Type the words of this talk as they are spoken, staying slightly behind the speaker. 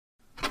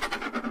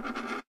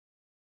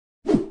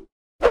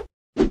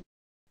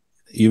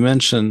You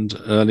mentioned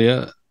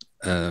earlier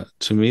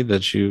to me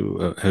that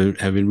you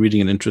have been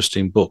reading an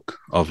interesting book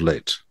of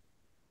late.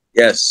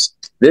 Yes,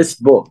 this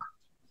book.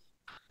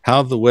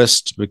 How the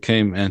West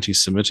Became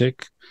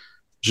Anti-Semitic,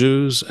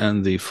 Jews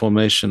and the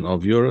Formation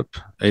of Europe,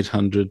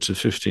 800 to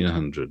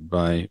 1500,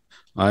 by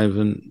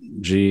Ivan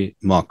G.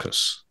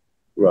 Marcus.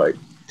 Right.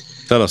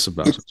 Tell us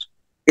about it.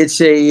 It's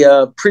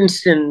a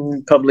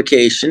Princeton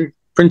publication,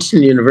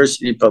 Princeton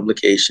University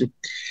publication.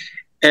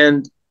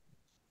 And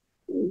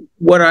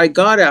what I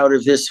got out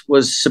of this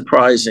was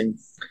surprising.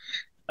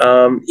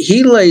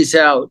 He lays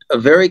out a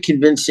very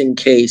convincing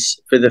case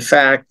for the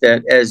fact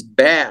that as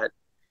bad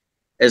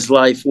as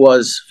life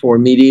was for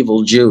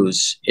medieval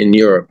Jews in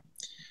Europe,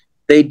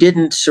 they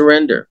didn't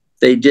surrender.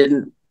 They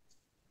didn't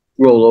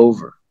roll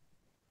over.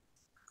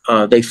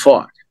 They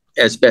fought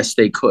as best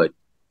they could.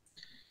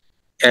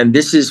 And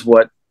this is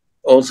what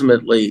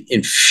ultimately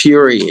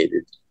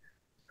infuriated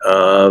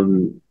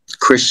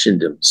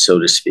Christendom, so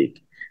to speak,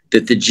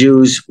 that the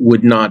Jews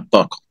would not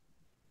buckle.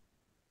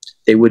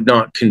 They would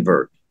not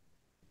convert.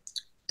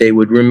 They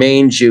would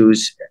remain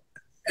Jews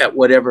at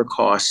whatever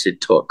cost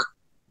it took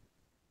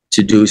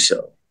to do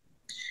so.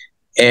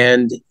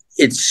 And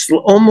it's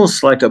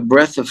almost like a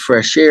breath of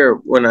fresh air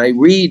when I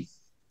read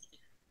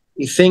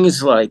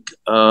things like,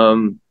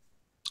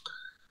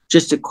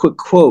 just a quick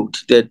quote,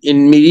 that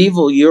in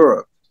medieval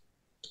Europe,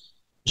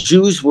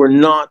 Jews were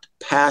not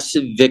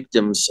passive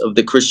victims of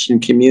the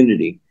Christian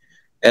community,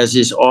 as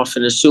is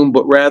often assumed,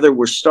 but rather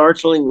were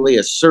startlingly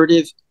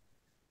assertive,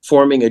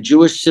 forming a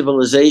Jewish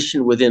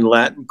civilization within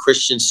Latin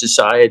Christian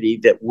society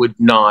that would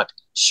not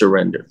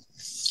surrender.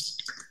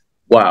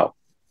 Wow.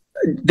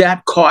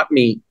 That caught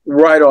me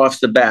right off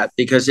the bat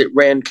because it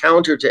ran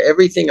counter to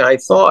everything I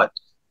thought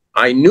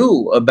I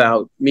knew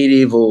about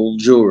medieval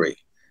Jewry,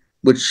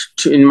 which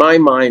in my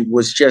mind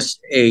was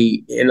just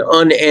an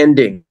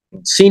unending,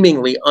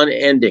 seemingly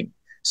unending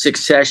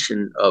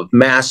succession of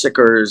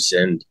massacres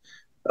and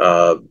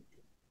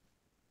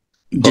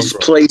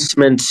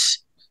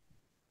displacements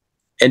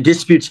and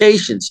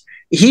disputations.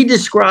 He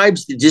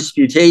describes the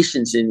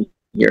disputations in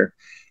here,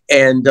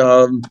 and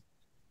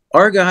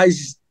our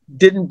guys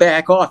didn't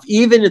back off,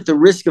 even at the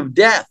risk of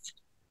death,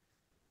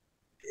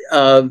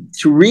 to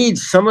read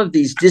some of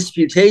these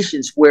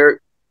disputations where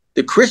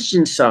the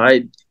Christian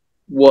side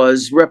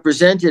was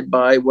represented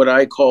by what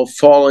I call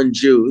fallen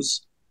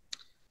Jews,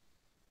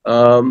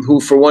 who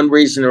for one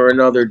reason or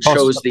another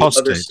chose the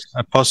other.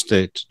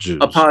 Apostate Jews.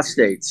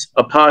 Apostates.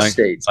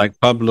 Like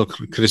Pablo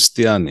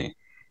Cristiani.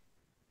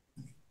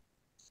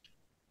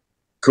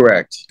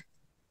 Correct.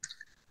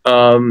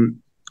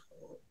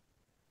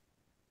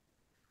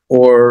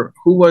 Or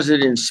who was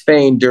it in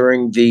Spain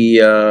during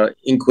the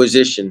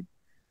Inquisition?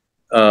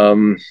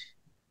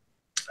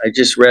 I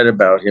just read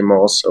about him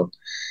also.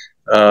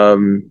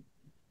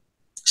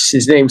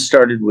 His name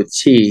started with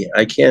T.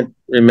 I can't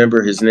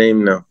remember his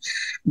name now.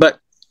 But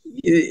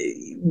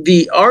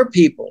our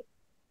people,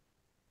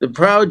 the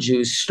proud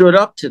Jews, stood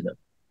up to them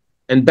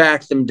and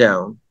backed them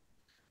down,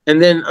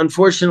 and then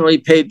unfortunately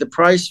paid the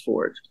price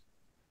for it.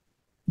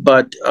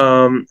 But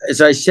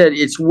as I said,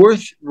 it's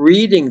worth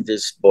reading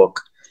this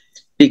book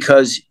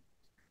because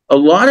a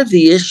lot of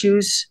the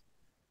issues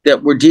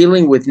that we're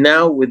dealing with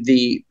now with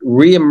the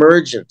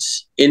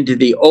reemergence into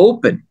the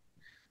open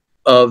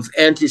of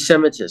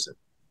anti-Semitism,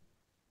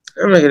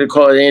 I'm not going to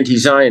call it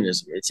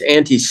anti-Zionism, it's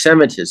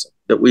anti-Semitism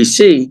that we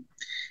see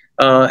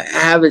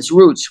have its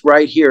roots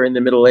right here in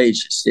the Middle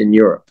Ages in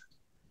Europe.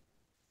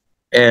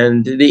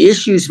 And the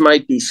issues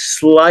might be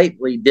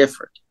slightly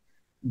different,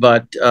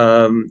 but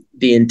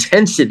the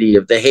intensity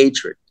of the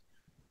hatred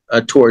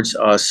towards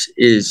us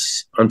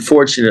is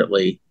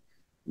unfortunately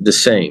the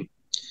same.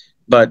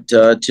 But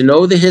to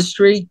know the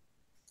history,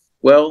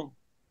 well,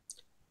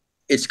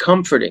 it's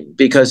comforting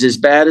because as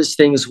bad as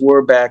things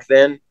were back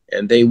then,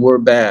 and they were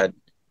bad,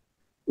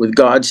 with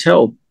God's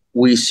help,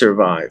 we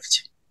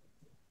survived.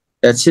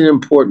 That's an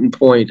important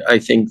point, I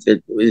think,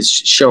 that is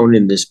shown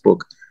in this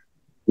book.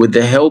 With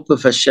the help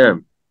of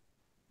Hashem,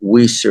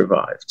 we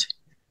survived.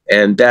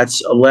 And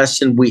that's a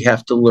lesson we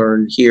have to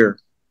learn here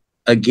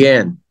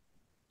again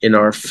in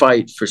our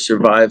fight for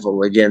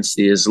survival against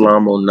the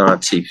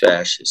Islamo-Nazi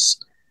fascists.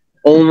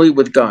 Only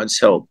with God's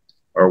help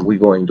are we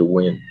going to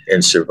win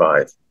and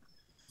survive.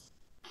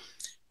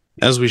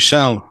 As we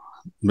shall,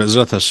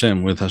 Bezrat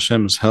Hashem, with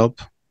Hashem's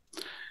help,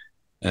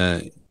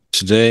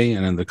 today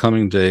and in the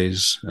coming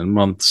days and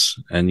months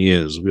and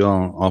years, we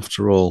are,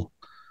 after all,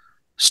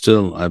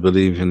 still, I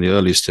believe, in the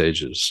early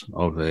stages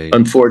of a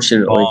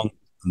long,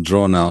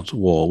 drawn-out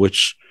war,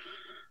 which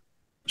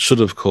should,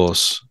 of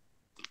course,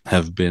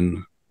 have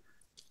been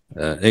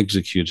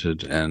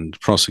executed and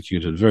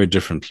prosecuted very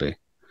differently.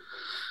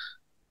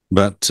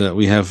 But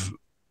we have,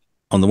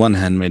 on the one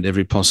hand, made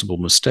every possible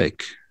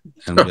mistake,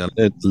 and we are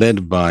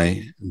led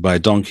by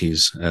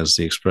donkeys, as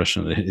the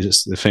expression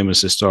is, the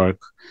famous historic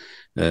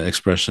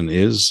expression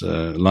is,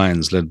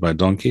 lions led by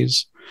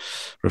donkeys,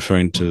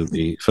 referring to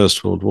the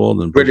First World War,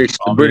 the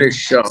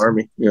British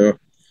Army. Yeah.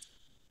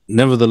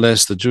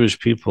 Nevertheless, the Jewish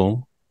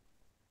people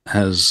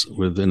has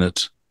within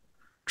it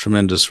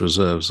tremendous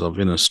reserves of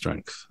inner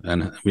strength.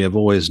 And we have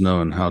always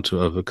known how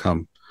to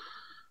overcome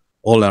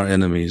all our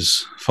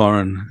enemies,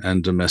 foreign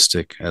and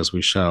domestic, as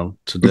we shall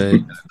today and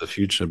in the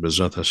future,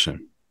 B'ezrat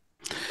Hashem.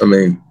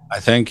 Amen. I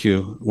thank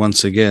you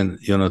once again,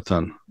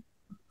 Yonatan,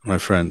 my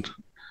friend,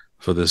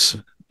 for this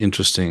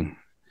interesting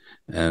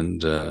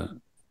and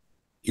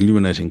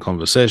illuminating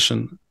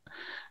conversation.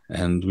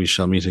 And we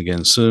shall meet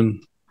again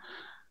soon.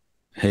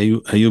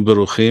 Hayu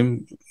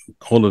Baruchim,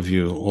 all of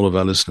you, all of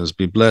our listeners,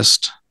 be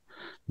blessed.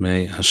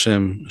 May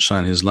Hashem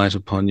shine His light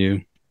upon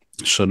you.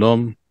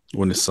 Shalom,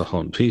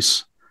 u'nisachon,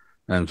 peace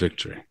and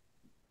victory.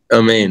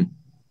 Amen.